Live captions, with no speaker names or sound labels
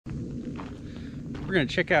We're gonna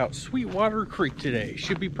check out Sweetwater Creek today.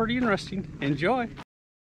 Should be pretty interesting. Enjoy.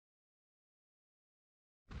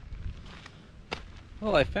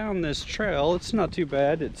 Well, I found this trail. It's not too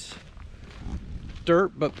bad. It's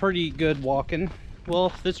dirt, but pretty good walking.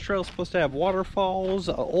 Well, this trail's supposed to have waterfalls,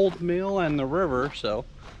 an old mill, and the river, so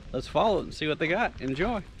let's follow it and see what they got.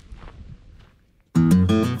 Enjoy.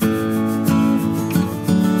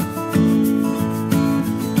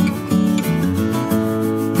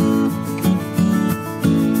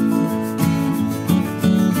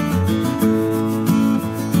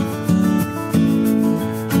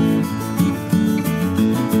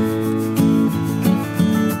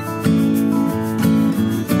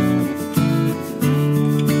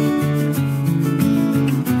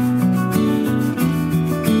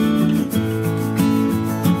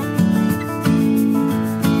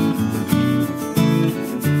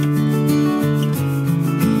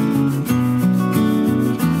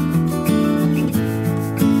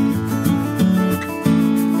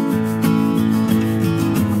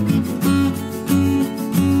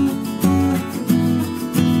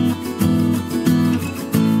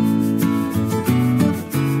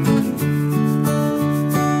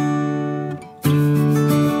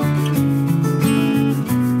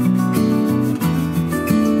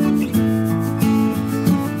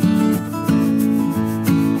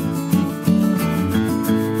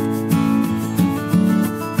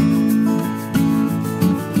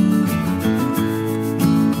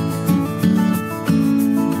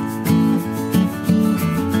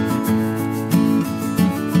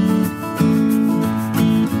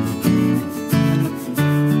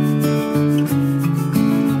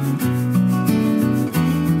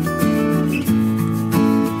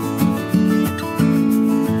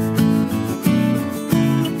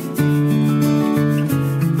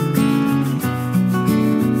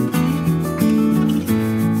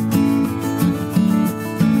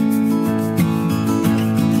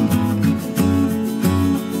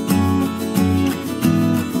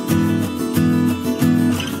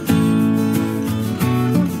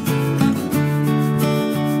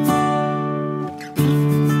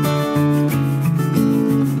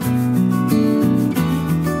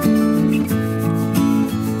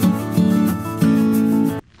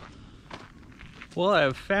 Well,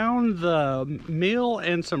 I've found the mill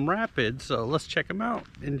and some rapids, so let's check them out.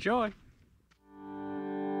 Enjoy.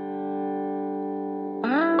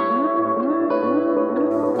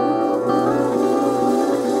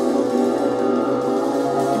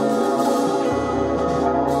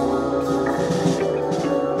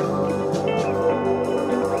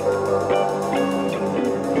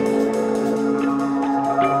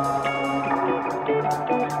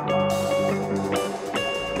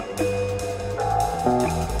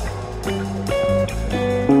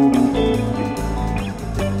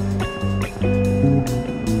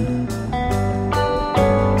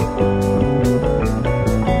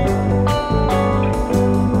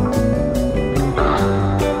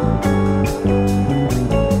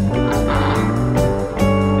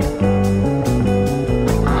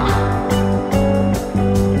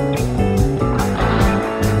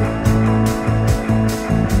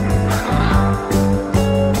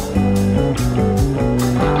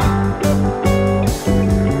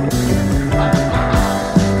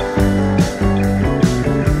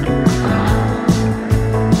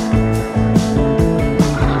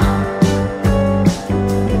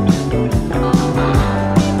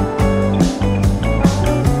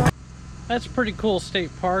 That's a pretty cool state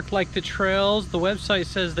park. Like the trails, the website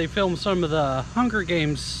says they filmed some of the Hunger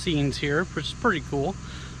Games scenes here, which is pretty cool.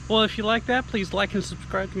 Well, if you like that, please like and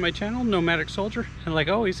subscribe to my channel, Nomadic Soldier. And like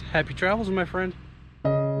always, happy travels, my friend.